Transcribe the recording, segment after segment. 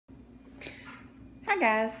Hi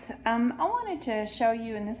guys, I wanted to show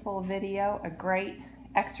you in this little video a great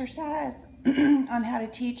exercise on how to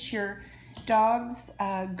teach your dogs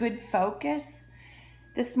good focus.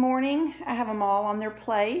 This morning I have them all on their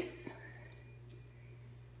place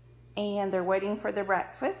and they're waiting for their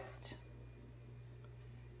breakfast,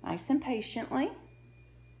 nice and patiently.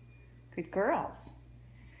 Good girls.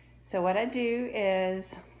 So what I do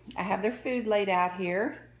is I have their food laid out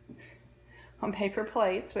here on paper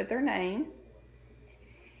plates with their name.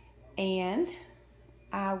 And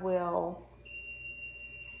I will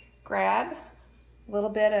grab a little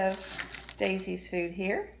bit of Daisy's food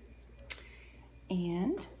here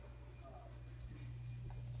and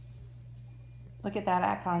look at that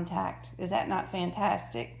eye contact. Is that not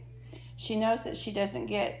fantastic? She knows that she doesn't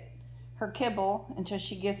get her kibble until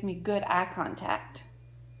she gives me good eye contact.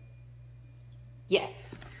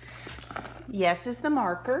 Yes. Yes is the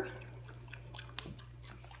marker.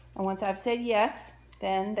 And once I've said yes,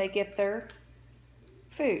 then they get their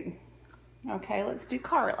food. Okay, let's do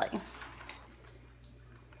Carly.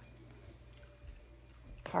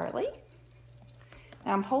 Carly.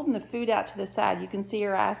 Now I'm holding the food out to the side. You can see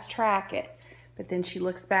her eyes track it. But then she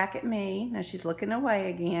looks back at me. Now she's looking away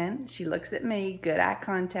again. She looks at me. Good eye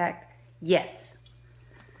contact. Yes.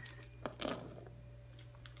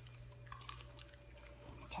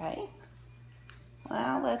 Okay.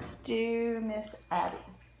 Well, let's do Miss Abby.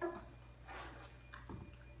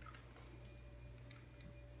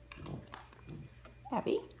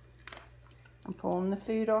 Abby, I'm pulling the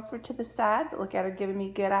food over to the side, but look at her giving me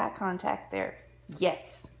good eye contact there.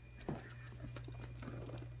 Yes.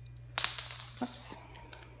 Oops.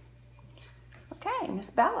 Okay, Miss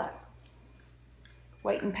Bella.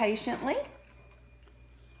 Waiting patiently.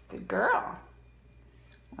 Good girl.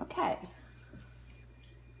 Okay.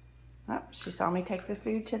 Oh, she saw me take the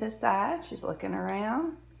food to the side. She's looking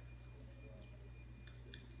around.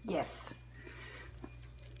 Yes.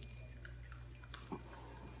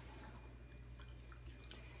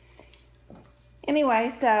 Anyway,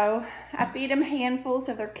 so I feed them handfuls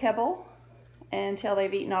of their kibble until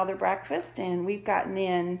they've eaten all their breakfast, and we've gotten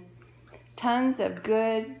in tons of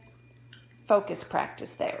good focus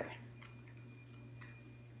practice there.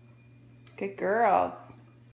 Good girls.